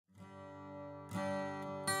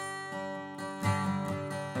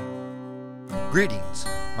Greetings.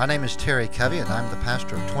 My name is Terry Covey, and I'm the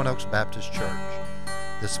pastor of Twin Oaks Baptist Church.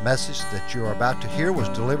 This message that you are about to hear was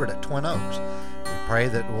delivered at Twin Oaks. We pray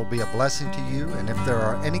that it will be a blessing to you, and if there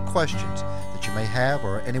are any questions that you may have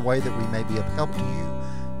or any way that we may be of help to you,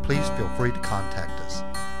 please feel free to contact us.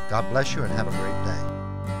 God bless you and have a great day.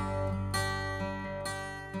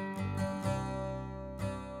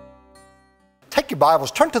 Take your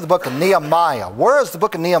Bibles, turn to the book of Nehemiah. Where is the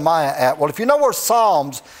book of Nehemiah at? Well, if you know where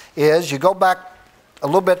Psalms is, you go back a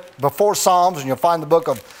little bit before Psalms and you'll find the book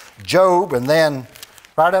of Job, and then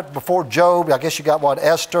right up before Job, I guess you got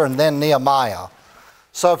Esther, and then Nehemiah.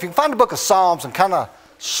 So if you can find the book of Psalms and kind of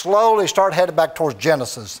slowly start headed back towards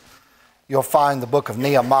Genesis, you'll find the book of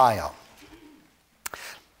Nehemiah.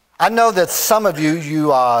 I know that some of you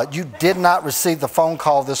did not receive the phone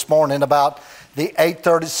call this morning about the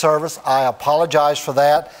 8:30 service. I apologize for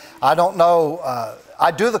that. I don't know.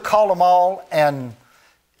 I do the call them all, and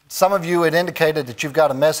some of you had indicated that you've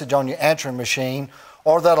got a message on your answering machine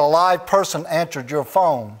or that a live person answered your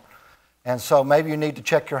phone. And so maybe you need to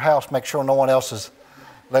check your house, make sure no one else is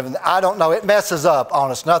living there. I don't know. It messes up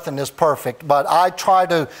on us. Nothing is perfect. But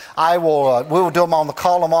we will do them on the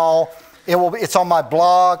call them all. It's on my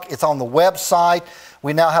blog. It's on the website.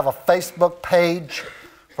 We now have a Facebook page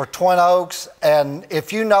for Twin Oaks, and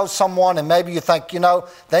if you know someone and maybe you think,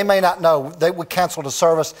 they may not know, they would cancel the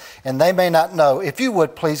service and they may not know, if you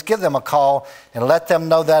would please give them a call and let them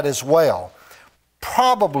know that as well.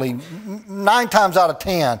 Probably 9 times out of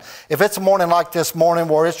 10, if it's a morning like this morning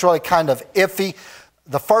where it's really kind of iffy,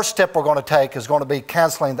 the first step we're going to take is going to be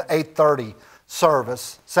canceling the 8:30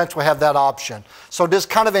 service, since we have that option. So just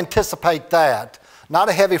kind of anticipate that. Not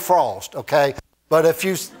a heavy frost, okay? But if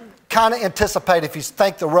you kind of anticipate, if you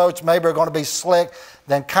think the roads maybe are going to be slick,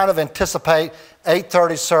 then kind of anticipate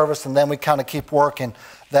 8:30 service, and then we kind of keep working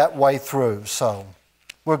that way through. So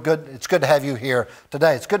we're good. It's good to have you here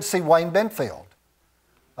today. It's good to see Wayne Benfield.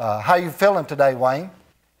 How you feeling today, Wayne?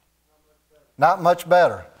 Not much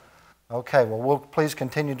better. Okay, well, we'll please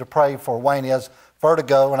continue to pray for Wayne. He has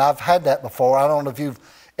vertigo, and I've had that before. I don't know if you've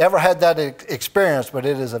ever had that experience, but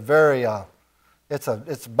it is a very it's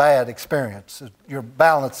a bad experience. Your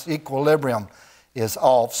balance, equilibrium is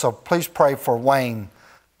off. So please pray for Wayne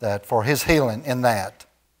for his healing in that.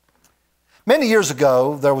 Many years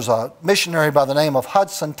ago, there was a missionary by the name of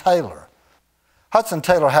Hudson Taylor. Hudson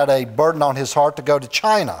Taylor had a burden on his heart to go to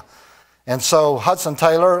China. And so Hudson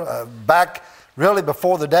Taylor, back really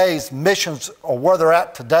before the days missions are where they're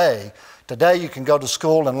at today. Today you can go to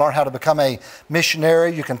school and learn how to become a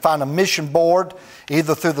missionary. You can find a mission board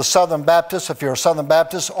either through the Southern Baptist, if you're a Southern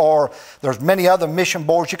Baptist, or there's many other mission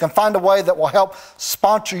boards. You can find a way that will help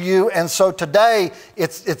sponsor you. And so today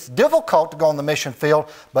it's difficult to go on the mission field,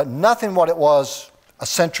 but nothing what it was a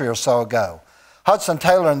century or so ago. Hudson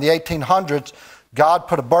Taylor in the 1800s, God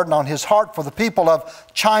put a burden on his heart for the people of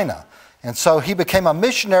China. And so he became a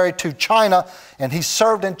missionary to China, and he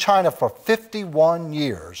served in China for 51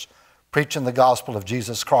 years. Preaching the gospel of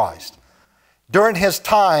Jesus Christ. During his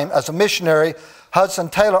time as a missionary, Hudson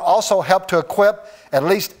Taylor also helped to equip at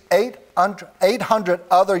least 800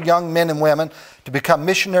 other young men and women to become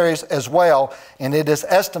missionaries as well, and it is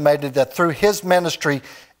estimated that through his ministry,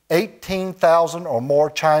 18,000 or more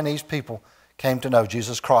Chinese people came to know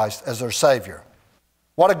Jesus Christ as their Savior.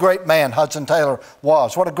 What a great man Hudson Taylor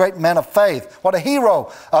was. What a great man of faith. What a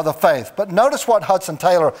hero of the faith. But notice what Hudson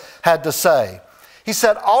Taylor had to say. He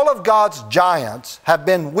said, all of God's giants have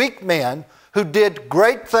been weak men who did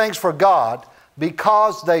great things for God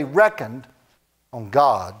because they reckoned on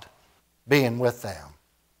God being with them.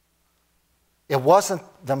 It wasn't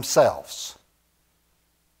themselves.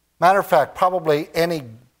 Matter of fact, probably any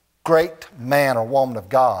great man or woman of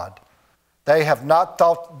God, they have not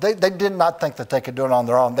thought, they did not think that they could do it on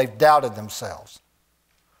their own. They've doubted themselves.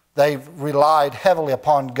 They've relied heavily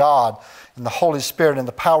upon God and the Holy Spirit and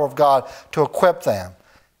the power of God to equip them.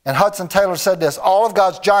 And Hudson Taylor said this, all of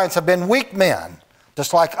God's giants have been weak men,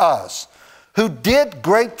 just like us, who did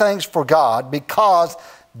great things for God because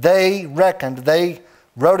they reckoned, they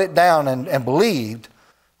wrote it down and believed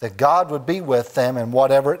that God would be with them in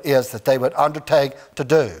whatever it is that they would undertake to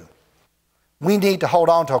do. We need to hold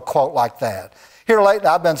on to a quote like that. Here lately,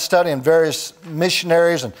 I've been studying various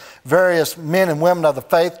missionaries and various men and women of the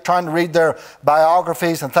faith, trying to read their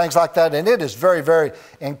biographies and things like that, and it is very, very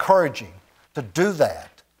encouraging to do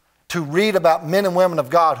that, to read about men and women of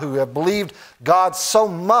God who have believed God so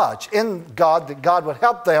much in God that God would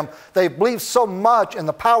help them. They believe so much in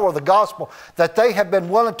the power of the gospel that they have been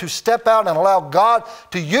willing to step out and allow God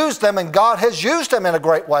to use them, and God has used them in a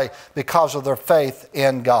great way because of their faith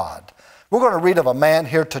in God. We're going to read of a man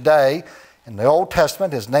here today in the Old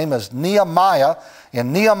Testament. His name is Nehemiah,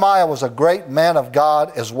 and Nehemiah was a great man of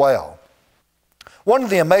God as well. One of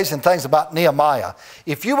the amazing things about Nehemiah,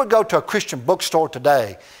 if you would go to a Christian bookstore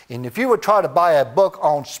today, and if you would try to buy a book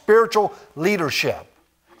on spiritual leadership,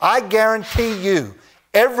 I guarantee you,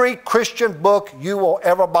 every Christian book you will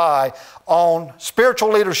ever buy on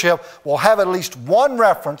spiritual leadership will have at least one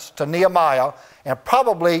reference to Nehemiah, and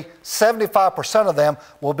probably 75% of them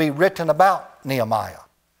will be written about Nehemiah.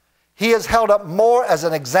 He is held up more as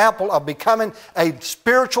an example of becoming a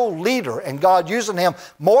spiritual leader, and God using him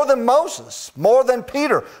more than Moses, more than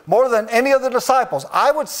Peter, more than any of the disciples.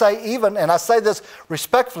 I would say even, and I say this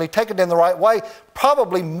respectfully, take it in the right way,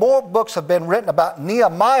 probably more books have been written about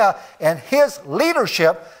Nehemiah and his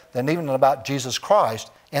leadership than even about Jesus Christ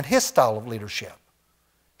and his style of leadership.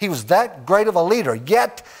 He was that great of a leader,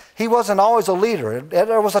 yet he wasn't always a leader.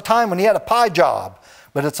 There was a time when he had a pie job.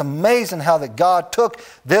 But it's amazing how that God took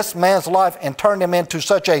this man's life and turned him into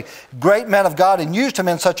such a great man of God and used him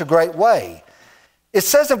in such a great way. It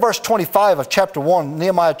says in verse 25 of chapter 1,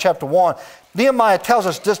 Nehemiah chapter 1, Nehemiah tells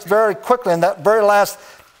us just very quickly in that very last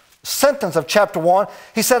sentence of chapter 1,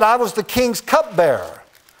 he said, I was the king's cupbearer.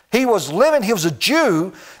 He was a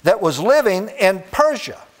Jew that was living in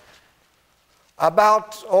Persia.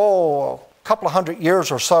 About, a couple of hundred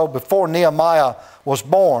years or so before Nehemiah was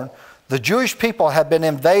born, the Jewish people had been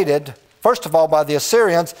invaded, first of all by the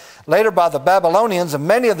Assyrians, later by the Babylonians, and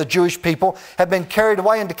many of the Jewish people had been carried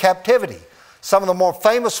away into captivity. Some of the more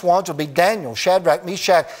famous ones would be Daniel, Shadrach,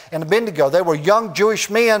 Meshach, and Abednego. They were young Jewish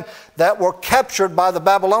men that were captured by the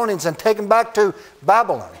Babylonians and taken back to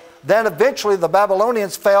Babylon. Then eventually the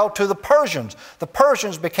Babylonians fell to the Persians. The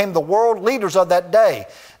Persians became the world leaders of that day.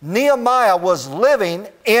 Nehemiah was living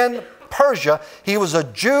in Persia. He was a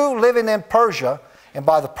Jew living in Persia. And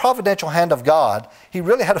by the providential hand of God, he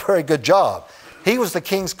really had a very good job. He was the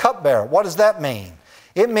king's cupbearer. What does that mean?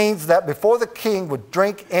 It means that before the king would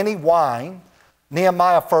drink any wine,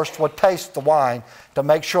 Nehemiah first would taste the wine to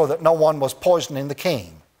make sure that no one was poisoning the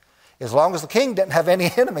king. As long as the king didn't have any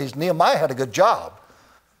enemies, Nehemiah had a good job.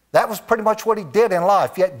 That was pretty much what he did in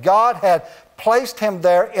life. Yet God had placed him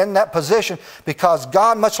there in that position because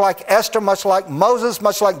God, much like Esther, much like Moses,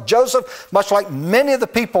 much like Joseph, much like many of the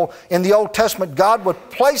people in the Old Testament, God would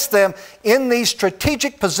place them in these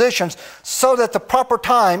strategic positions so that the proper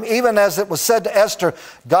time, even as it was said to Esther,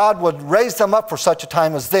 God would raise them up for such a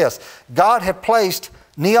time as this. God had placed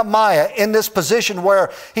Nehemiah in this position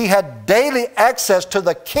where he had daily access to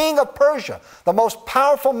the king of Persia, the most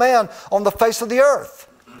powerful man on the face of the earth.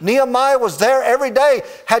 Nehemiah was there every day,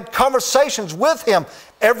 had conversations with him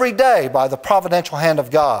every day by the providential hand of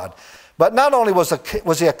God. But not only was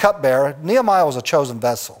he a cupbearer, Nehemiah was a chosen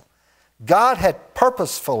vessel. God had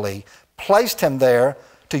purposefully placed him there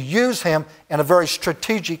to use him in a very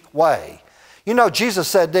strategic way. You know, Jesus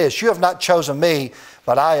said this, you have not chosen me,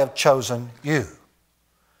 but I have chosen you.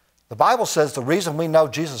 The Bible says the reason we know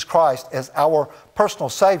Jesus Christ as our personal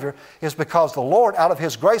Savior is because the Lord, out of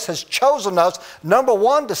His grace, has chosen us, number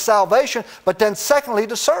one, to salvation, but then secondly,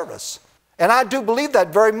 to service. And I do believe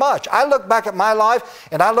that very much. I look back at my life,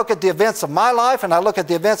 and I look at the events of my life, and I look at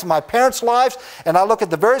the events of my parents' lives, and I look at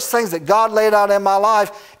the various things that God laid out in my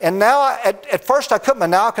life, and now, at first I couldn't, but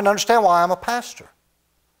now I can understand why I'm a pastor.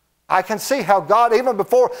 I can see how God, even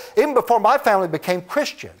before my family became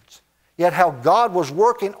Christians, yet how God was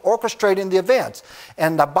working, orchestrating the events.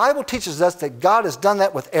 And the Bible teaches us that God has done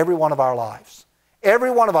that with every one of our lives.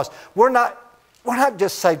 Every one of us. We're not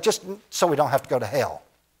just saved just so we don't have to go to hell.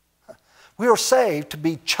 We are saved to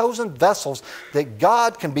be chosen vessels that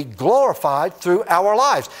God can be glorified through our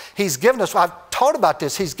lives. He's given us, I've taught about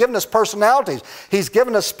this, He's given us personalities. He's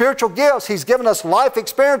given us spiritual gifts. He's given us life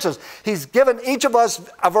experiences. He's given each of us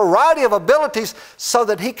a variety of abilities so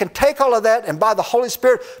that He can take all of that and by the Holy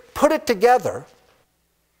Spirit put it together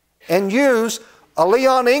and use a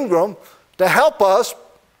Leon Ingram to help us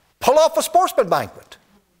pull off a sportsman banquet.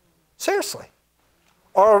 Seriously.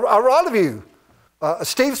 Or a lot of you.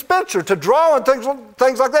 Steve Spencer to draw and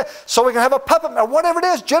things like that so we can have a puppet or whatever it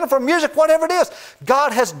is, Jennifer, music, whatever it is.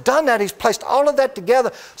 God has done that. He's placed all of that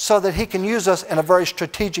together so that He can use us in a very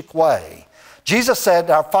strategic way. Jesus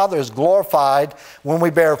said our Father is glorified when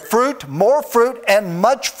we bear fruit, more fruit, and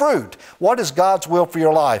much fruit. What is God's will for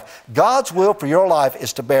your life? God's will for your life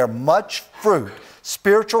is to bear much fruit,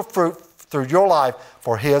 spiritual fruit through your life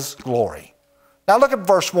for His glory. Now look at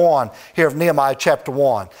verse 1 here of Nehemiah chapter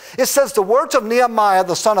 1. It says, the words of Nehemiah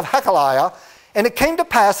the son of Hakaliah, and it came to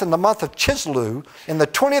pass in the month of Chislew, in the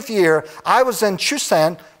 20th year, I was in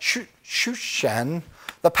Shushan,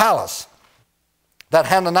 the palace. that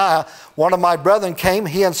Hananiah, one of my brethren, came,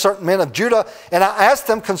 he and certain men of Judah, and I asked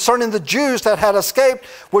them concerning the Jews that had escaped,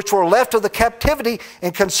 which were left of the captivity,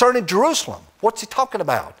 and concerning Jerusalem. What's he talking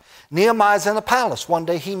about? Nehemiah's in the palace. One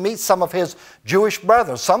day he meets some of his Jewish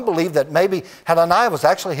brothers. Some believe that maybe Hananiah was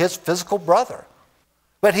actually his physical brother.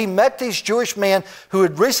 But he met these Jewish men who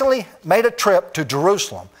had recently made a trip to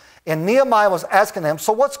Jerusalem. And Nehemiah was asking them,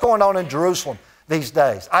 so what's going on in Jerusalem these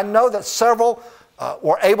days? I know that several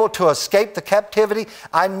were able to escape the captivity.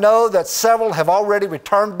 I know that several have already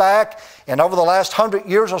returned back. And over the last 100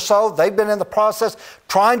 years or so, they've been in the process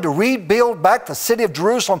trying to rebuild back the city of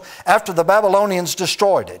Jerusalem after the Babylonians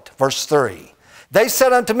destroyed it. Verse 3. They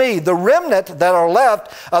said unto me, the remnant that are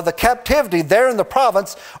left of the captivity there in the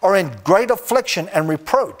province are in great affliction and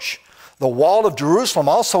reproach. The wall of Jerusalem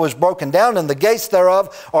also is broken down, and the gates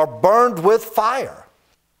thereof are burned with fire.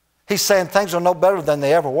 He's saying things are no better than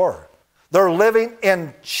they ever were. They're living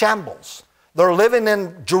in shambles. They're living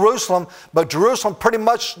in Jerusalem, but Jerusalem pretty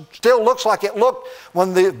much still looks like it looked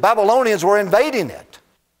when the Babylonians were invading it.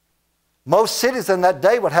 Most cities in that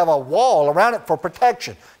day would have a wall around it for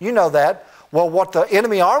protection. You know that. Well, what the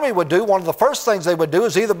enemy army would do, one of the first things they would do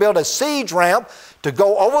is either build a siege ramp to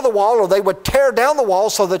go over the wall, or they would tear down the wall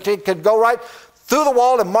so that it could go right through the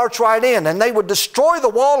wall and march right in. And they would destroy the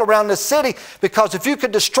wall around the city, because if you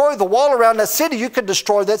could destroy the wall around that city, you could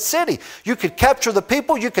destroy that city. You could capture the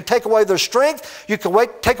people. You could take away their strength. You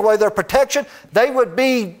could take away their protection. They would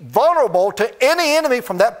be vulnerable to any enemy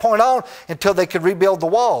from that point on until they could rebuild the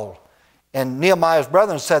wall. And Nehemiah's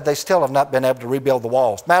brethren said they still have not been able to rebuild the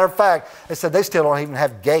walls. Matter of fact, they said they still don't even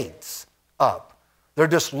have gates up. They're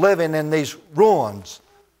just living in these ruins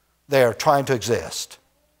there trying to exist.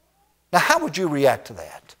 Now, how would you react to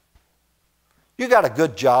that? You got a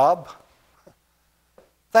good job.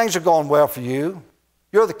 Things are going well for you.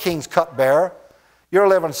 You're the king's cupbearer. You're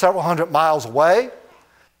living several hundred miles away.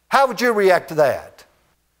 How would you react to that?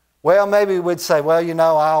 Well, maybe we'd say, well, you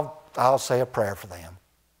know, I'll say a prayer for them.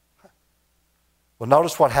 Well,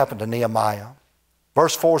 notice what happened to Nehemiah.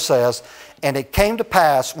 Verse 4 says, and it came to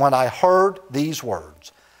pass when I heard these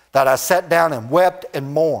words, that I sat down and wept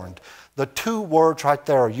and mourned. The two words right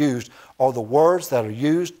there are used, are the words that are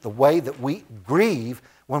used the way that we grieve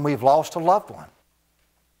when we've lost a loved one.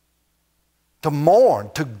 To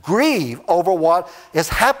mourn, to grieve over what is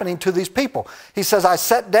happening to these people. He says, I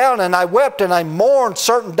sat down and I wept and I mourned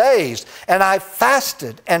certain days, and I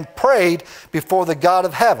fasted and prayed before the God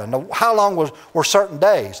of heaven. Now, how long were certain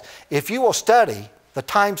days? If you will study the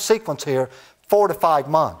time sequence here, 4 to 5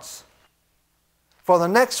 months. For the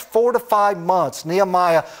next 4 to 5 months,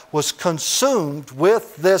 Nehemiah was consumed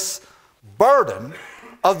with this burden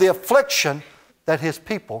of the affliction that his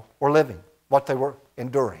people were living, what they were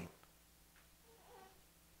enduring.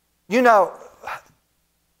 You know,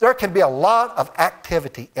 there can be a lot of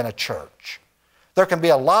activity in a church. There can be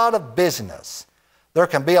a lot of business. There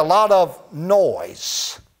can be a lot of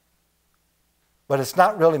noise. But it's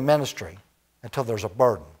not really ministry until there's a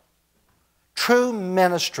burden. True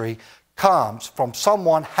ministry comes from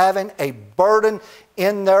someone having a burden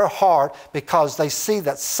in their heart because they see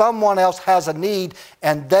that someone else has a need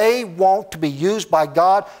and they want to be used by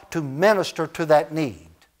God to minister to that need.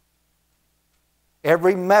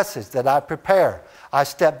 Every message that I prepare, I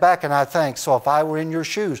step back and I think, so if I were in your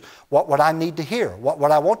shoes, what would I need to hear? What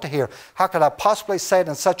would I want to hear? How could I possibly say it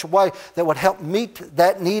in such a way that would help meet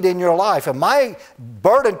that need in your life? And my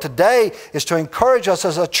burden today is to encourage us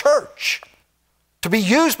as a church to be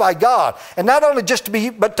used by God. And not only just to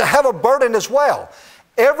be, but to have a burden as well.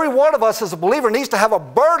 Every one of us as a believer needs to have a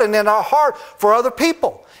burden in our heart for other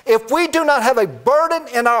people. If we do not have a burden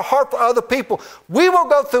in our heart for other people, we will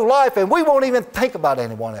go through life and we won't even think about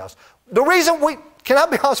anyone else. The reason can I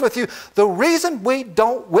be honest with you? The reason we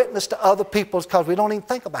don't witness to other people is because we don't even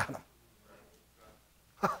think about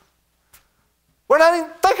them. We're not even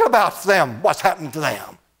thinking about them, what's happening to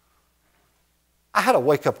them. I had a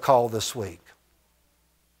wake-up call this week.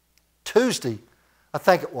 Tuesday, I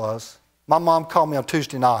think it was, my mom called me on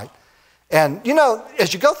Tuesday night. And you know,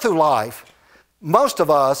 as you go through life, most of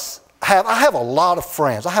us I have a lot of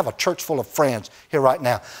friends. I have a church full of friends here right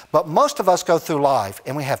now. But most of us go through life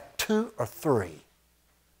and we have 2 or 3.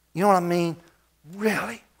 You know what I mean?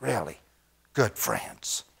 Really, really good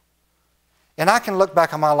friends. And I can look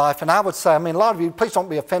back on my life and I would say, I mean, a lot of you, please don't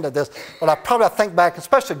be offended at this, but I think back,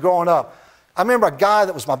 especially growing up, I remember a guy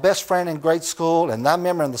that was my best friend in grade school, and I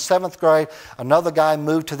remember in the 7th grade, another guy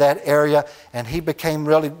moved to that area, and he became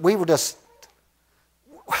we were just,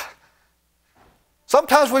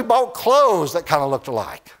 sometimes we bought clothes that kind of looked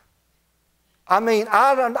alike. I mean,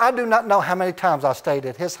 I do not know how many times I stayed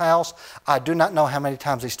at his house. I do not know how many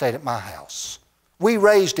times he stayed at my house. We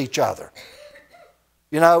raised each other.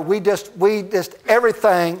 You know, we just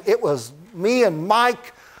everything. It was me and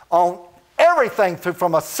Mike on everything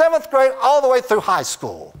from a 7th grade all the way through high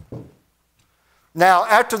school. Now,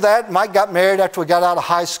 after that, Mike got married after we got out of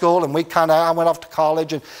high school, and I went off to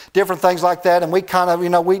college and different things like that,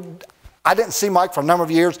 and I didn't see Mike for a number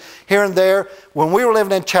of years here and there. When we were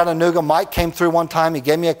living in Chattanooga, Mike came through one time. He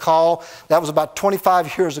gave me a call. That was about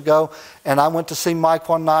 25 years ago, and I went to see Mike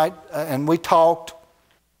one night, and we talked,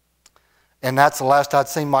 and that's the last I'd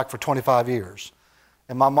seen Mike for 25 years.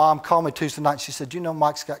 And my mom called me Tuesday night, and she said, "You know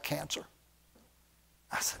Mike's got cancer?"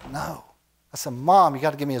 I said, "No." I said, "Mom, you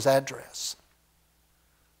got to give me his address."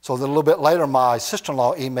 So then a little bit later, my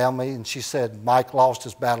sister-in-law emailed me, and she said, "Mike lost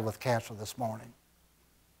his battle with cancer this morning."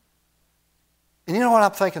 And you know what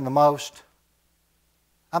I'm thinking the most?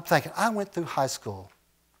 I'm thinking, I went through high school,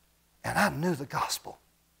 and I knew the gospel,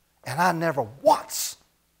 and I never once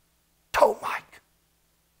told Mike.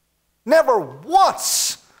 Never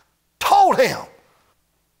once told him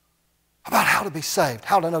about how to be saved,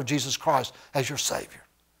 how to know Jesus Christ as your Savior.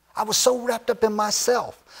 I was so wrapped up in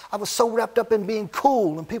myself. I was so wrapped up in being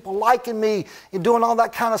cool and people liking me and doing all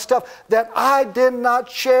that kind of stuff that I did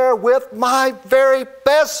not share with my very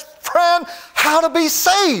best friend how to be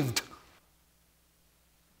saved.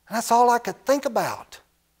 And that's all I could think about.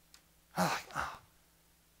 I was like, oh.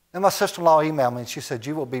 And my sister-in-law emailed me and she said,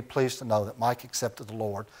 "You will be pleased to know that Mike accepted the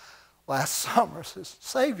Lord last summer as his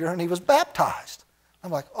Savior and he was baptized."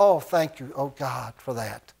 I'm like, "Oh, thank you, oh God, for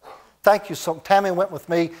that." Thank you. So Tammy went with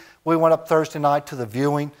me. We went up Thursday night to the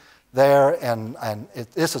viewing there, and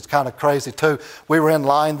this is kind of crazy too. We were in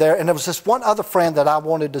line there, and there was this one other friend that I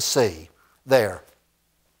wanted to see there.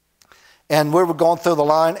 And we were going through the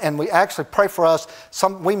line, and we actually prayed for us.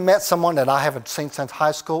 We met someone that I haven't seen since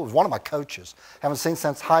high school. It was one of my coaches. Haven't seen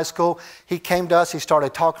since high school. He came to us. He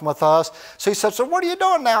started talking with us. So he said, "So what are you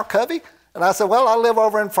doing now, Covey?" And I said, "Well, I live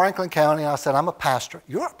over in Franklin County." And I said, "I'm a pastor."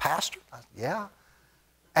 "You're a pastor?" I said, "Yeah."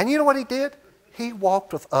 And you know what he did? He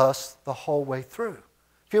walked with us the whole way through.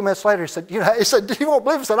 A few minutes later, he said, "You won't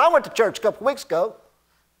believe it." He said, "I went to church a couple of weeks ago."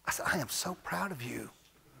 I said, "I am so proud of you."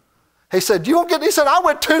 He said, "You won't get," he said, "I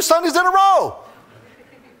went 2 Sundays in a row."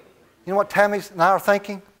 You know what Tammy and I are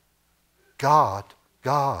thinking? God,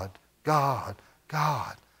 God, God,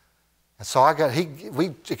 God. And so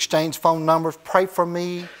we exchanged phone numbers. Pray for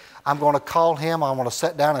me. I'm going to call him. I want to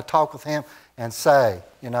sit down and talk with him and say,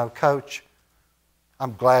 "Coach,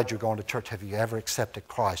 I'm glad you're going to church. Have you ever accepted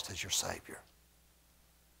Christ as your Savior?"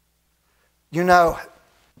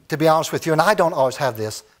 To be honest with you, and I don't always have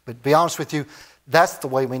this, but to be honest with you, that's the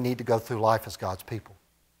way we need to go through life as God's people.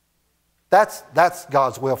 That's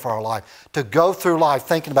God's will for our life. To go through life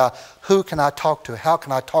thinking about who can I talk to? How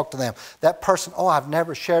can I talk to them? That person, I've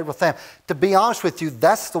never shared with them. To be honest with you,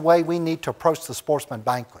 that's the way we need to approach the sportsman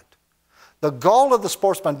banquet. The goal of the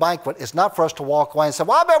sportsman banquet is not for us to walk away and say,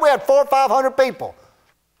 "Well, I bet we had 400 or 500 people."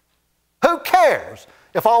 Who cares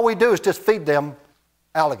if all we do is just feed them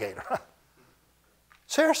alligator?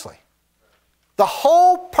 Seriously. The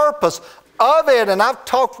whole purpose of it, and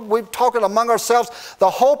we've talked among ourselves, the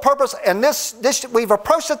whole purpose, and this we've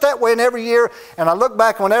approached it that way in every year, and I look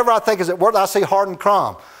back, and whenever I think, is it worth it, I see Hardin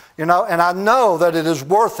Crum. And I know that it is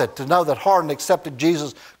worth it to know that Hardin accepted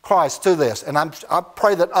Jesus Christ through this. And I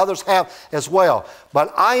pray that others have as well.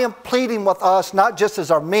 But I am pleading with us, not just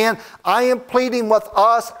as our men, I am pleading with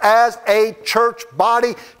us as a church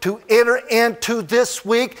body to enter into this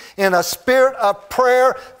week in a spirit of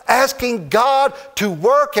prayer, asking God to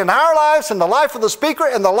work in our lives, in the life of the speaker,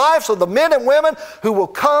 in the lives of the men and women who will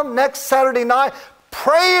come next Saturday night,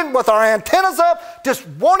 praying with our antennas up, just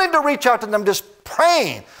wanting to reach out to them, just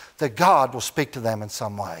praying that God will speak to them in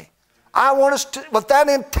some way. I want us to, with that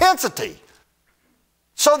intensity,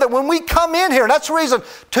 so that when we come in here, and that's the reason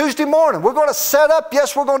Tuesday morning, we're going to set up,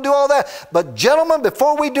 yes, we're going to do all that, but gentlemen,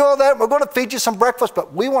 before we do all that, we're going to feed you some breakfast,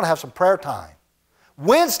 but we want to have some prayer time.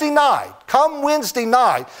 Wednesday night, come Wednesday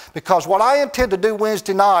night, because what I intend to do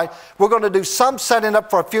Wednesday night, we're going to do some setting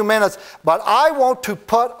up for a few minutes, but I want to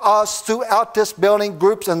put us throughout this building,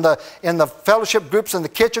 groups in the fellowship groups, in the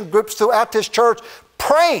kitchen groups throughout this church,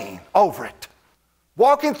 praying over it.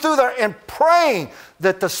 Walking through there and praying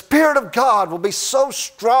that the Spirit of God will be so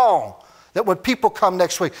strong that when people come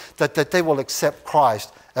next week, that they will accept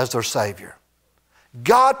Christ as their Savior.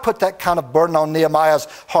 God put that kind of burden on Nehemiah's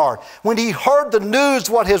heart. When he heard the news,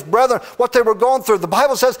 what his brethren, what they were going through, the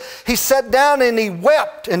Bible says he sat down and he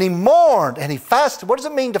wept and he mourned and he fasted. What does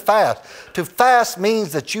it mean to fast? To fast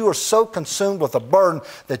means that you are so consumed with a burden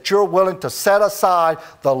that you're willing to set aside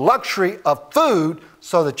the luxury of food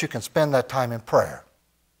so that you can spend that time in prayer.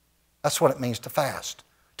 That's what it means to fast.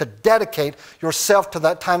 to dedicate yourself to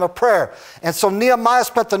that time of prayer. And so Nehemiah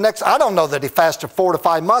spent the next, I don't know that he fasted 4 to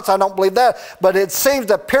 5 months, I don't believe that, but it seems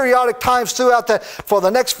that periodic times throughout that, for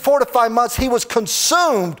the next 4 to 5 months, he was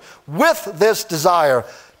consumed with this desire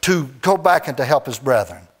to go back and to help his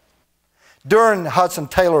brethren. During Hudson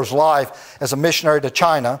Taylor's life as a missionary to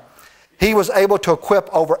China, he was able to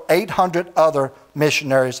equip over 800 other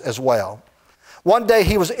missionaries as well. One day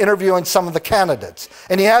he was interviewing some of the candidates,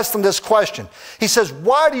 and he asked them this question. He says,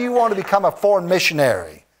 why do you want to become a foreign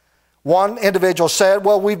missionary? One individual said,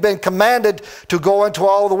 well, we've been commanded to go into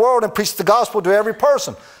all the world and preach the gospel to every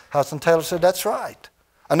person. Hudson Taylor said, that's right.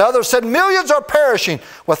 Another said, millions are perishing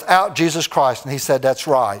without Jesus Christ. And he said, that's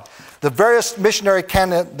right. The various missionary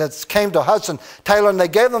candidates came to Hudson Taylor, and they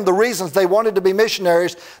gave them the reasons they wanted to be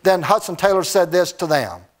missionaries. Then Hudson Taylor said this to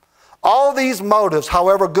them. All these motives,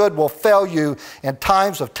 however good, will fail you in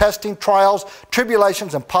times of testing, trials,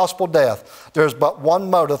 tribulations, and possible death. There is but one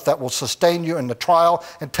motive that will sustain you in the trial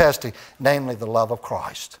and testing, namely the love of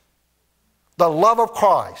Christ. The love of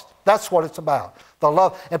Christ. That's what it's about. The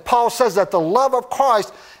love. And Paul says that the love of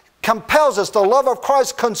Christ compels us. The love of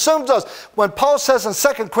Christ consumes us. When Paul says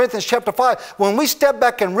in 2 Corinthians chapter 5, when we step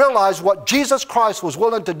back and realize what Jesus Christ was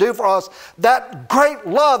willing to do for us, that great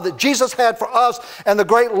love that Jesus had for us and the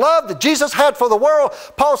great love that Jesus had for the world,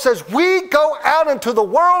 Paul says we go out into the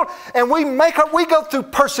world and we go through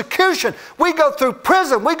persecution, we go through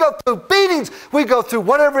prison, we go through beatings, we go through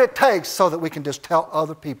whatever it takes so that we can just tell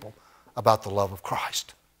other people about the love of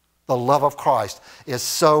Christ. The love of Christ is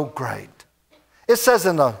so great. It says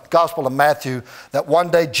in the Gospel of Matthew that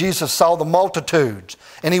one day Jesus saw the multitudes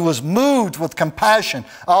and he was moved with compassion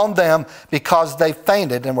on them because they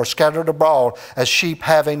fainted and were scattered abroad as sheep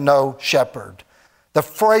having no shepherd. The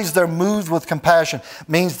phrase "they're moved with compassion"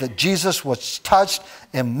 means that Jesus was touched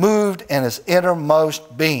and moved in his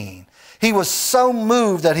innermost being. He was so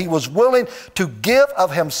moved that he was willing to give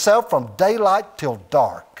of himself from daylight till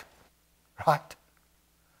dark. Right?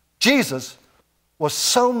 Jesus was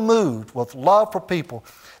so moved with love for people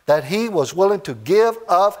that he was willing to give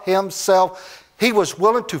of himself. He was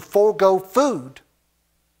willing to forego food.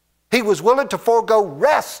 He was willing to forego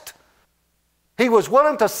rest. He was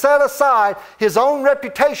willing to set aside his own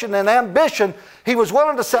reputation and ambition. He was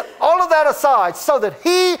willing to set all of that aside so that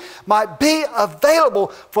he might be available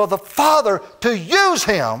for the Father to use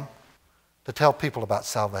him to tell people about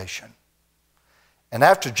salvation. And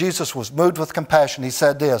after Jesus was moved with compassion, he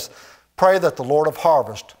said this, pray that the Lord of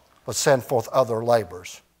harvest would send forth other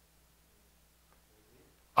laborers.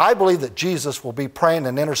 I believe that Jesus will be praying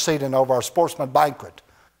and interceding over our sportsman banquet.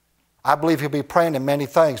 I believe he'll be praying in many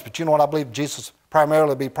things, but you know what I believe Jesus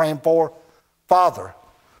primarily be praying for? Father,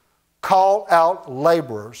 call out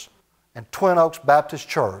laborers in Twin Oaks Baptist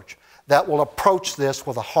Church that will approach this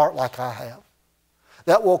with a heart like I have.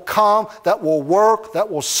 That will come, that will work, that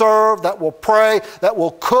will serve, that will pray, that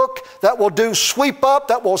will cook, that will do sweep up,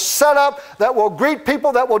 that will set up, that will greet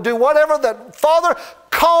people, that will do whatever. That Father,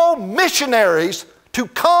 call missionaries to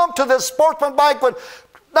come to this sportsman banquet,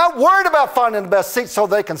 not worried about finding the best seats so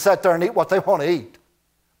they can sit there and eat what they want to eat,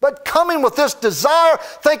 but coming with this desire,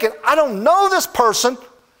 thinking, I don't know this person.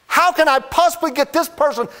 How can I possibly get this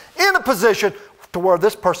person in a position to where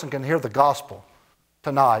this person can hear the gospel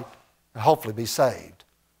tonight and hopefully be saved?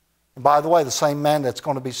 And by the way, the same man that's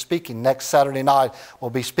going to be speaking next Saturday night will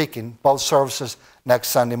be speaking both services next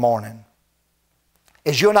Sunday morning.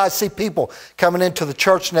 As you and I see people coming into the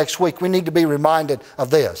church next week, we need to be reminded of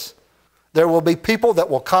this. There will be people that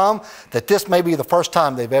will come that this may be the first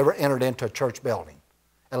time they've ever entered into a church building,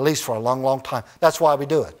 at least for a long, long time. That's why we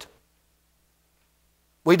do it.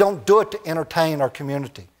 We don't do it to entertain our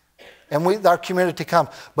community. And our community comes.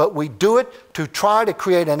 But we do it to try to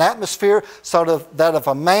create an atmosphere so that if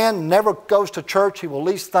a man never goes to church, he will at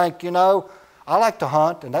least think, you know, I like to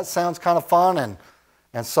hunt, and that sounds kind of fun,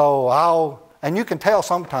 and so and you can tell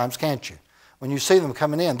sometimes, can't you? When you see them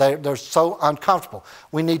coming in, they're so uncomfortable.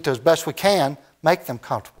 We need to, as best we can, make them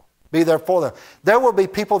comfortable. Be there for them. There will be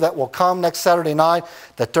people that will come next Saturday night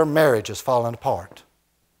that their marriage is falling apart.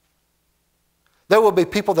 There will be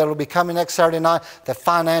people that will be coming next Saturday night that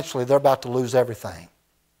financially they're about to lose everything.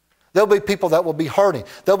 There'll be people that will be hurting.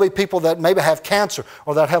 There'll be people that maybe have cancer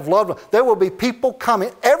or that have loved ones. There will be people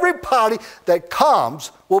coming. Everybody that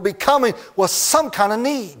comes will be coming with some kind of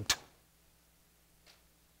need.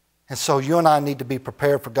 And so you and I need to be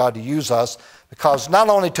prepared for God to use us, because not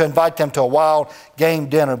only to invite them to a wild game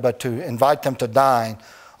dinner, but to invite them to dine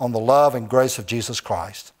on the love and grace of Jesus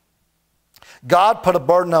Christ. God put a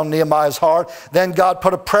burden on Nehemiah's heart. Then God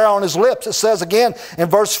put a prayer on his lips. It says again in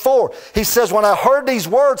verse 4, he says, when I heard these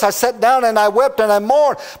words, I sat down and I wept and I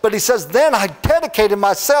mourned. But he says, then I dedicated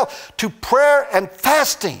myself to prayer and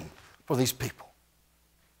fasting for these people.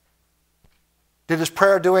 Did his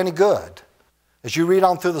prayer do any good? As you read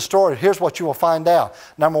on through the story, here's what you will find out.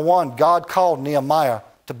 Number one, God called Nehemiah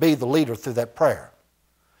to be the leader through that prayer.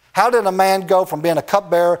 How did a man go from being a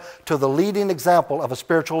cupbearer to the leading example of a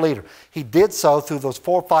spiritual leader? He did so through those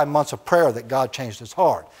 4 or 5 months of prayer that God changed his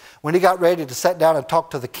heart. When he got ready to sit down and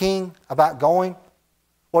talk to the king about going,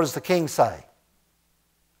 what does the king say?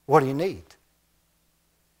 What do you need?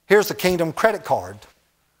 Here's the kingdom credit card.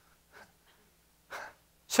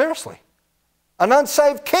 Seriously. An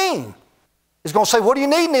unsaved king is going to say, what do you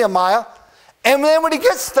need, Nehemiah? And then when he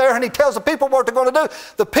gets there and he tells the people what they're going to do,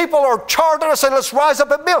 the people are charged and say, let's rise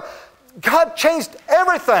up and build. God changed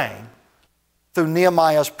everything through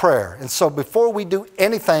Nehemiah's prayer. And so before we do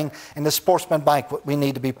anything in this sportsman banquet, we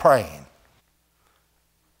need to be praying.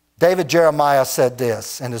 David Jeremiah said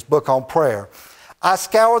this in his book on prayer. I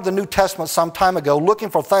scoured the New Testament some time ago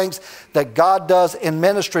looking for things that God does in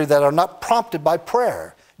ministry that are not prompted by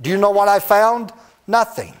prayer. Do you know what I found?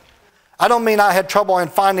 Nothing. I don't mean I had trouble in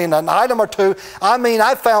finding an item or two. I mean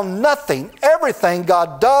I found nothing. Everything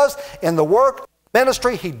God does in the work,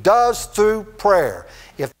 ministry, He does through prayer.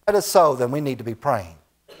 If that is so, then we need to be praying.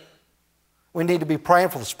 We need to be praying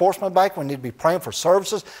for the sportsman bank. We need to be praying for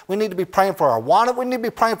services. We need to be praying for our wanted. We need to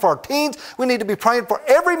be praying for our teens. We need to be praying for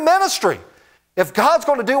every ministry. If God's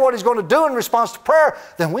going to do what He's going to do in response to prayer,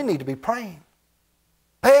 then we need to be praying,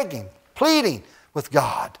 begging, pleading with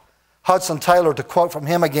God. Hudson Taylor, to quote from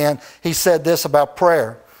him again, he said this about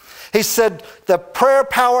prayer. He said, the prayer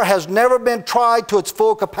power has never been tried to its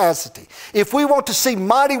full capacity. If we want to see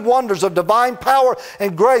mighty wonders of divine power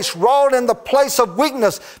and grace wrought in the place of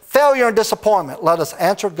weakness, failure, and disappointment, let us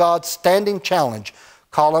answer God's standing challenge.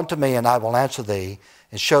 Call unto me, and I will answer thee,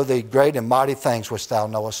 and show thee great and mighty things which thou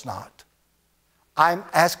knowest not. I'm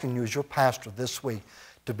asking you as your pastor this week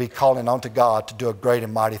to be calling unto God to do a great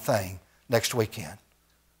and mighty thing next weekend.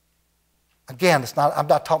 Again, I'm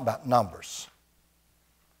not talking about numbers.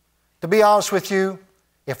 To be honest with you,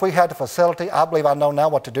 if we had the facility, I believe I know now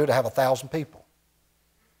what to do to have 1,000 people.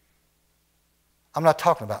 I'm not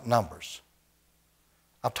talking about numbers.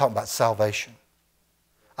 I'm talking about salvation.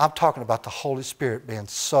 I'm talking about the Holy Spirit being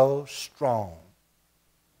so strong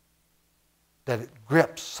that it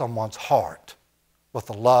grips someone's heart with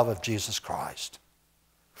the love of Jesus Christ.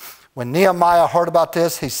 When Nehemiah heard about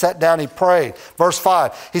this, he sat down, he prayed. Verse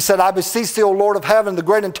 5, he said, I beseech thee, O Lord of heaven, the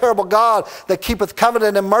great and terrible God, that keepeth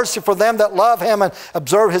covenant and mercy for them that love him and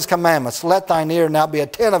observe his commandments. Let thine ear now be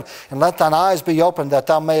attentive, and let thine eyes be open, that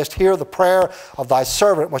thou mayest hear the prayer of thy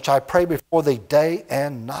servant, which I pray before thee day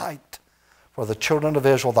and night for the children of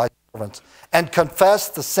Israel, thy servants, and confess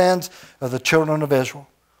the sins of the children of Israel.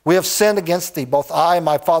 We have sinned against thee. Both I and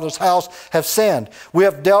my father's house have sinned. We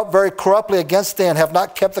have dealt very corruptly against thee and have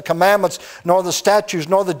not kept the commandments, nor the statutes,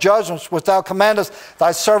 nor the judgments which thou commandest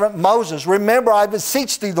thy servant Moses. Remember, I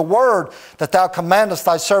beseech thee the word that thou commandest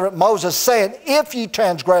thy servant Moses, saying, if ye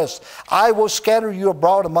transgress, I will scatter you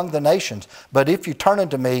abroad among the nations. But if you turn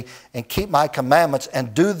unto me and keep my commandments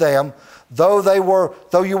and do them, though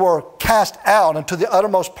you were cast out into the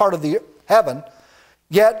uttermost part of the heaven,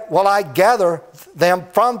 yet will I gather them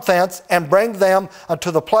from thence and bring them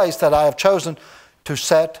unto the place that I have chosen to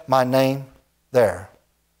set my name there.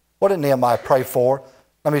 What did Nehemiah pray for?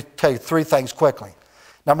 Let me tell you 3 things quickly.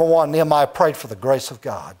 Number 1, Nehemiah prayed for the grace of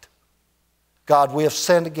God. God, we have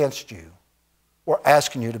sinned against you. We're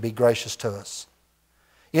asking you to be gracious to us.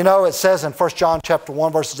 You know, it says in 1 John chapter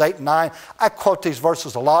 1, verses 8 and 9, I quote these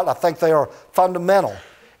verses a lot. I think they are fundamental.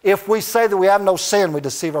 If we say that we have no sin, we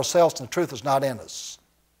deceive ourselves and the truth is not in us.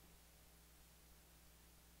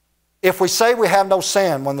 If we say we have no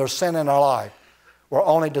sin when there's sin in our life, we're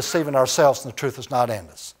only deceiving ourselves and the truth is not in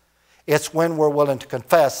us. It's when we're willing to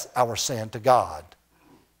confess our sin to God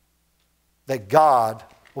that God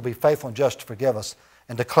will be faithful and just to forgive us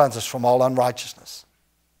and to cleanse us from all unrighteousness.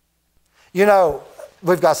 You know,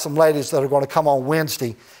 we've got some ladies that are going to come on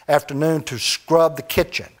Wednesday afternoon to scrub the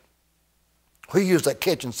kitchen. We use that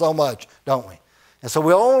kitchen so much, don't we? And so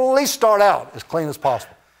we'll only start out as clean as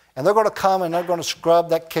possible. And they're going to come and they're going to scrub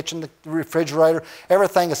that kitchen, the refrigerator,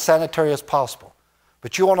 everything as sanitary as possible.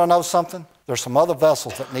 But you want to know something? There's some other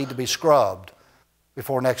vessels that need to be scrubbed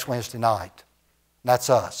before next Wednesday night. And that's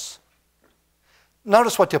us.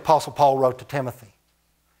 Notice what the Apostle Paul wrote to Timothy.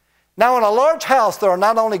 Now in a large house there are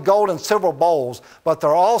not only gold and silver bowls, but there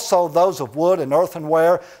are also those of wood and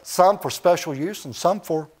earthenware, some for special use and some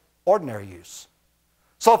for ordinary use.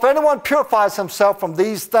 So if anyone purifies himself from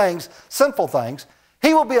these things, sinful things,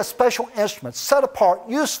 he will be a special instrument, set apart,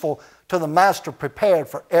 useful to the master, prepared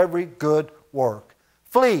for every good work.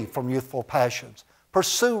 Flee from youthful passions.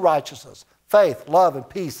 Pursue righteousness, faith, love, and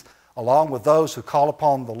peace, along with those who call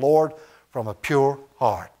upon the Lord from a pure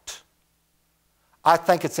heart. I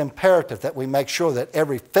think it's imperative that we make sure that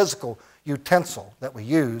every physical utensil that we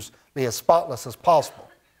use be as spotless as possible.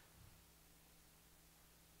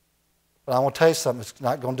 But I want to tell you something, it's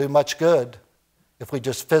not going to do much good if we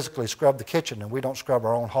just physically scrub the kitchen and we don't scrub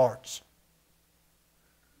our own hearts.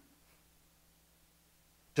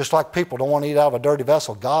 Just like people don't want to eat out of a dirty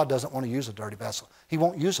vessel, God doesn't want to use a dirty vessel. He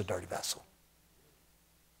won't use a dirty vessel.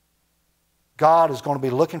 God is going to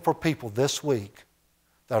be looking for people this week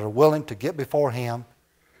that are willing to get before Him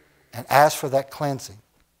and ask for that cleansing.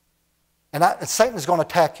 And Satan is going to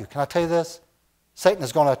attack you. Can I tell you this? Satan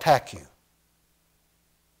is going to attack you.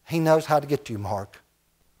 He knows how to get to you, Mark.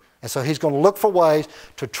 And so he's going to look for ways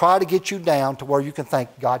to try to get you down to where you can think,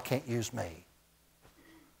 God can't use me.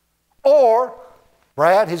 Or,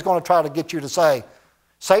 Brad, he's going to try to get you to say,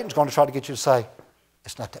 Satan's going to try to get you to say,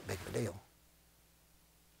 it's not that big of a deal.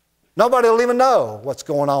 Nobody will even know what's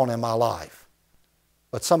going on in my life.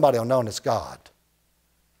 But somebody will know it's God.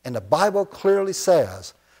 And the Bible clearly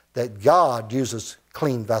says that God uses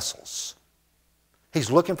clean vessels. He's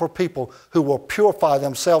looking for people who will purify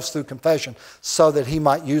themselves through confession so that He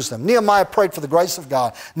might use them. Nehemiah prayed for the grace of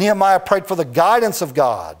God. Nehemiah prayed for the guidance of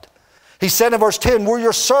God. He said in verse 10, we're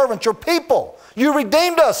your servants, your people. You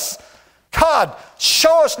redeemed us. God,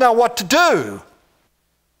 show us now what to do.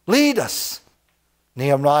 Lead us.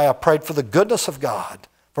 Nehemiah prayed for the goodness of God.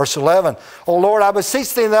 Verse 11, O Lord, I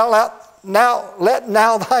beseech thee, let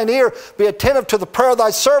now thine ear be attentive to the prayer of thy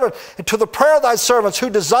servant and to the prayer of thy servants who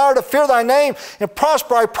desire to fear thy name and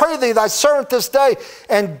prosper. I pray thee, thy servant this day,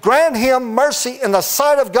 and grant him mercy in the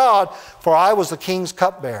sight of God, for I was the king's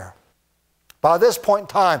cupbearer. By this point in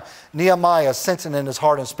time, Nehemiah is sensing in his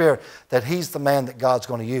heart and spirit that he's the man that God's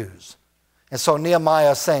going to use. And so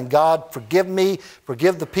Nehemiah is saying, God, forgive me,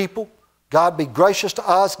 forgive the people. God, be gracious to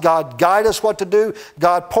us. God, guide us what to do.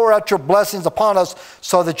 God, pour out your blessings upon us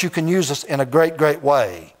so that you can use us in a great, great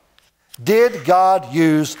way. Did God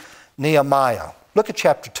use Nehemiah? Look at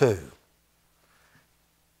chapter 2.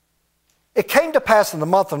 It came to pass in the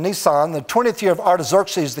month of Nisan, the 20th year of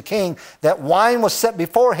Artaxerxes the king, that wine was set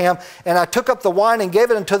before him, and I took up the wine and gave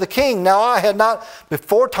it unto the king. Now I had not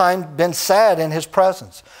before time been sad in his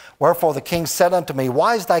presence. Wherefore the king said unto me,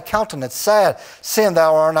 why is thy countenance sad, seeing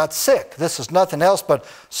thou art not sick? This is nothing else but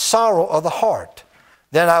sorrow of the heart.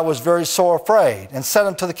 Then I was very sore afraid, and said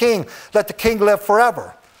unto the king, let the king live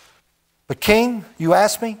forever. But king, you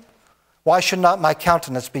ask me, why should not my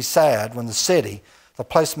countenance be sad when the city, the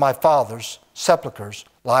place of my fathers' sepulchres,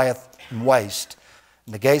 lieth in waste,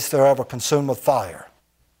 and the gates thereof are consumed with fire?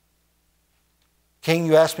 King,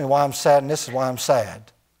 you ask me why I'm sad, and this is why I'm sad.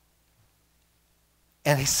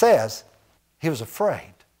 And he says he was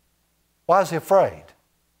afraid. Why is he afraid?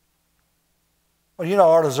 Well, you know,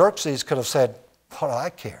 Artaxerxes could have said, what do I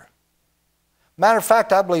care? Matter of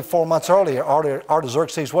fact, I believe 4 months earlier,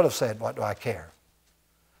 Artaxerxes would have said, what do I care?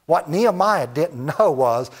 What Nehemiah didn't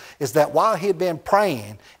know is that while he had been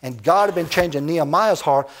praying and God had been changing Nehemiah's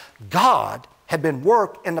heart, God had been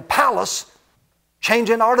working in the palace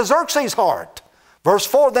changing Artaxerxes' heart. Verse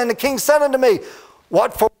 4, then the king said unto me,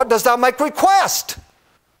 what dost thou make request?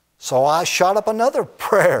 So I shot up another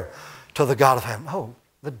prayer to the God of heaven. Oh,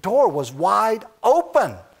 the door was wide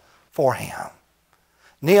open for him.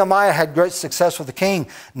 Nehemiah had great success with the king.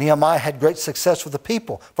 Nehemiah had great success with the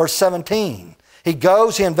people. Verse 17. He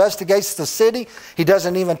goes, he investigates the city. He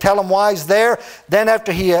doesn't even tell them why he's there. Then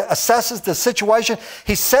after he assesses the situation,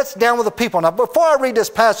 he sits down with the people. Now, before I read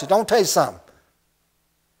this passage, I want to tell you something.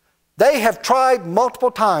 They have tried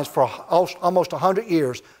multiple times for almost 100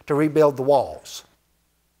 years to rebuild the walls.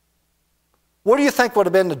 What do you think would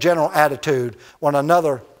have been the general attitude when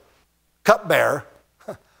another cupbearer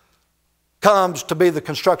comes to be the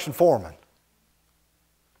construction foreman?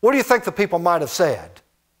 What do you think the people might have said?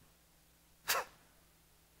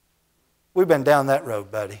 We've been down that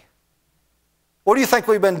road, buddy. What do you think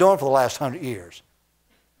we've been doing for the last 100 years?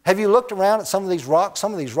 Have you looked around at some of these rocks?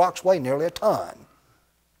 Some of these rocks weigh nearly a ton.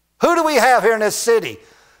 Who do we have here in this city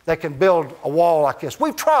that can build a wall like this?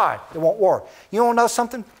 We've tried. It won't work. You want to know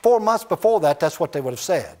something? 4 months before that, that's what they would have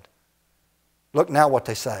said. Look now what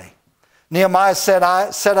they say. Nehemiah said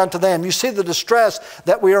unto them, you see the distress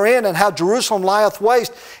that we are in, and how Jerusalem lieth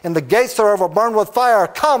waste, and the gates thereof are burned with fire.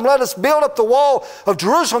 Come, let us build up the wall of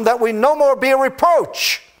Jerusalem, that we no more be a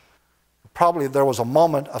reproach. Probably there was a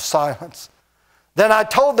moment of silence. Then I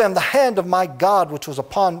told them the hand of my God which was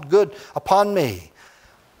upon me,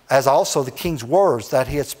 as also the king's words that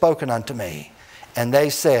he had spoken unto me. And they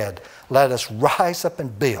said, let us rise up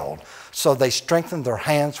and build. So they strengthened their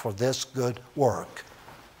hands for this good work.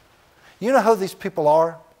 You know who these people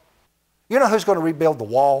are? You know who's going to rebuild the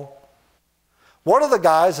wall? One of the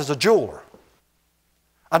guys is a jeweler.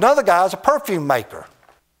 Another guy is a perfume maker.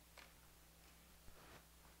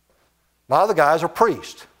 A lot of the guys are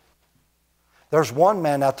priests. There's one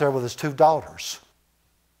man out there with his 2 daughters.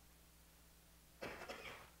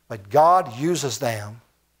 But God uses them.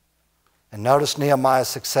 And notice Nehemiah's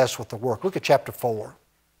success with the work. Look at chapter 4.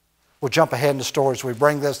 We'll jump ahead in the story as we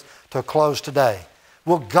bring this to a close today.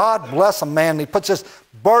 Will God bless a man? He puts this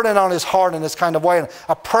burden on his heart in this kind of way, and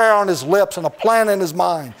a prayer on his lips and a plan in his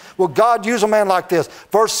mind. Will God use a man like this?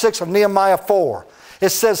 Verse 6 of Nehemiah 4. It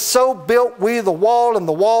says, so built we the wall, and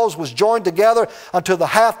the walls was joined together unto the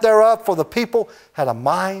half thereof, for the people had a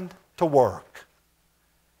mind to work.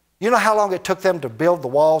 You know how long it took them to build the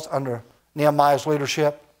walls under Nehemiah's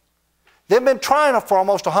leadership? They've been trying it for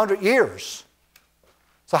almost 100 years.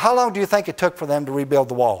 So how long do you think it took for them to rebuild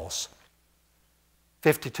the walls?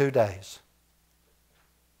 52 days.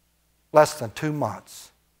 Less than 2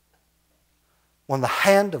 months. When the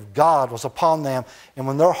hand of God was upon them, and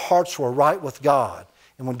when their hearts were right with God,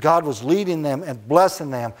 and when God was leading them and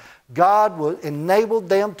blessing them, God enabled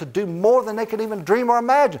them to do more than they could even dream or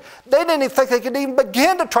imagine. They didn't even think they could even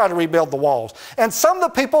begin to try to rebuild the walls. And some of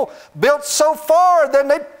the people built so far, then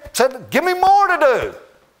they said, give me more to do.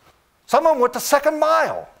 Some of them went the second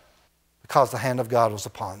mile because the hand of God was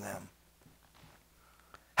upon them.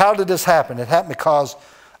 How did this happen? It happened because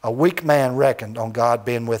a weak man reckoned on God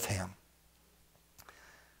being with him.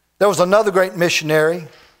 There was another great missionary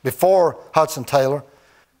before Hudson Taylor.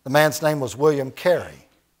 The man's name was William Carey.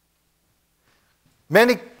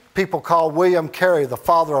 Many people call William Carey the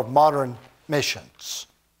father of modern missions.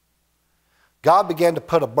 God began to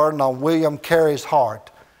put a burden on William Carey's heart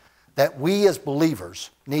that we as believers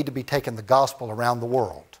need to be taking the gospel around the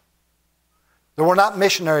world. There were not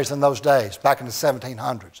missionaries in those days, back in the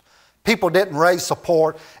 1700s. People didn't raise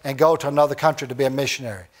support and go to another country to be a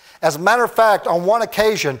missionary. As a matter of fact, on one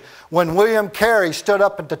occasion, when William Carey stood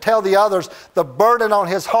up and to tell the others the burden on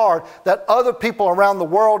his heart that other people around the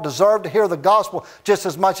world deserve to hear the gospel just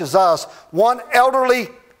as much as us, one elderly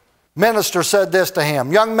minister said this to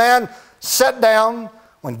him, young man, sit down.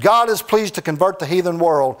 When God is pleased to convert the heathen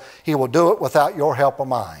world, he will do it without your help or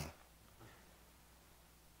mine.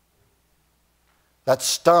 That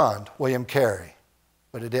stunned William Carey,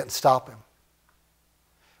 but it didn't stop him.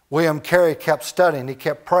 William Carey kept studying. He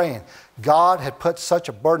kept praying. God had put such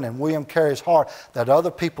a burden in William Carey's heart that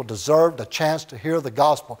other people deserved a chance to hear the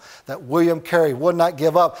gospel, that William Carey would not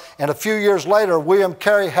give up. And a few years later, William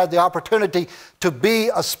Carey had the opportunity to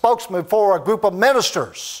be a spokesman for a group of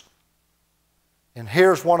ministers. And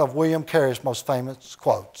here's one of William Carey's most famous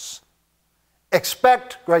quotes.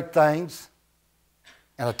 Expect great things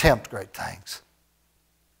and attempt great things.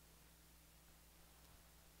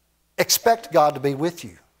 Expect God to be with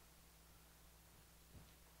you.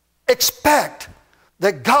 Expect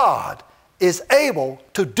that God is able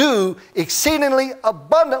to do exceedingly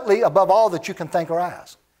abundantly above all that you can think or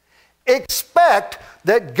ask. Expect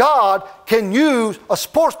that God can use a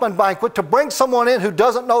sportsman banquet to bring someone in who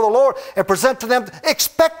doesn't know the Lord and present to them.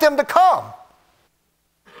 Expect them to come.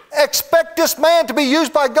 Expect this man to be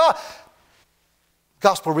used by God. The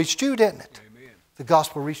gospel reached you, didn't it? Amen. The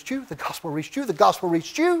gospel reached you. The gospel reached you. The gospel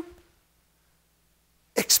reached you.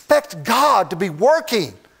 Expect God to be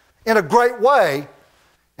working in a great way.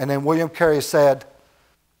 And then William Carey said,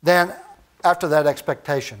 then after that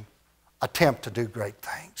expectation, attempt to do great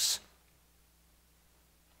things.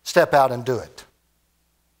 Step out and do it.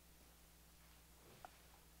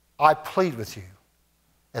 I plead with you,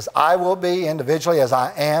 as I will be individually, as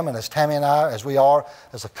I am, and as Tammy and I, as we are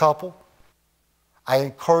as a couple, I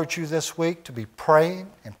encourage you this week to be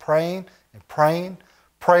praying and praying and praying.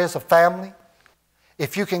 Pray as a family.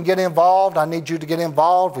 If you can get involved, I need you to get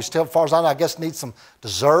involved. We still, as far as I know, I guess need some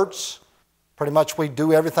desserts. Pretty much we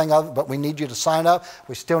do everything other, but we need you to sign up.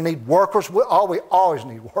 We still need workers. We always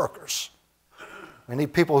need workers. We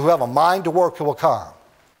need people who have a mind to work who will come.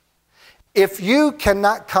 If you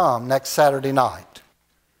cannot come next Saturday night,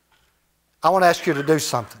 I want to ask you to do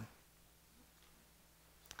something.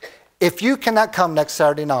 If you cannot come next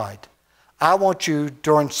Saturday night, I want you,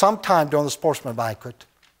 during some time during the sportsman banquet,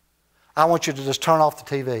 I want you to just turn off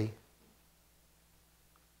the TV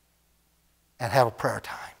and have a prayer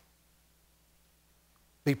time.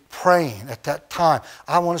 Be praying at that time.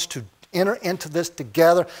 I want us to enter into this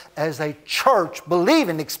together as a church,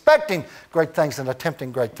 believing, expecting great things and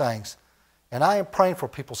attempting great things. And I am praying for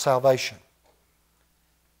people's salvation.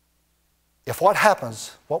 If what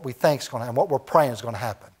happens, what we think is going to happen, what we're praying is going to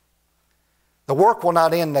happen, the work will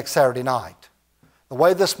not end next Saturday night. The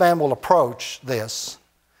way this man will approach this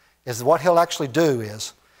is what he'll actually do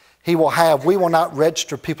is we will not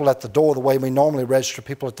register people at the door the way we normally register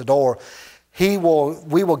people at the door. We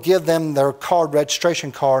will give them their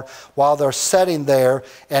registration card while they're sitting there,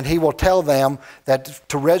 and he will tell them that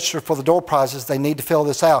to register for the door prizes, they need to fill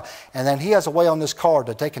this out. And then he has a way on this card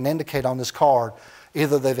that they can indicate on this card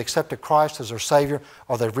either they've accepted Christ as their Savior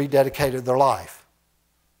or they've rededicated their life.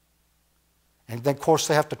 And then, of course,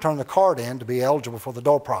 they have to turn the card in to be eligible for the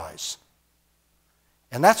door prize.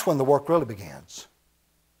 And that's when the work really begins.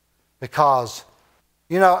 Because,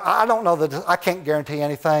 I don't know that, I can't guarantee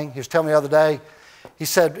anything. He was telling me the other day, he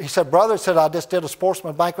said, brother, I just did a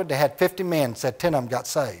sportsman banquet. They had 50 men. Said 10 of them got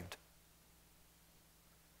saved.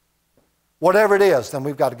 Whatever it is, then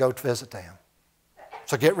we've got to go to visit them.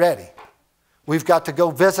 So get ready. We've got to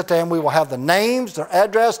go visit them. We will have the names, their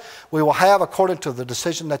address. We will have according to the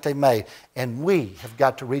decision that they made. And we have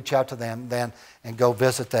got to reach out to them then and go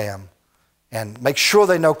visit them and make sure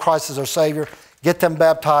they know Christ is their Savior, get them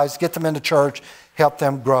baptized, get them into church, help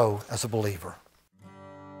them grow as a believer.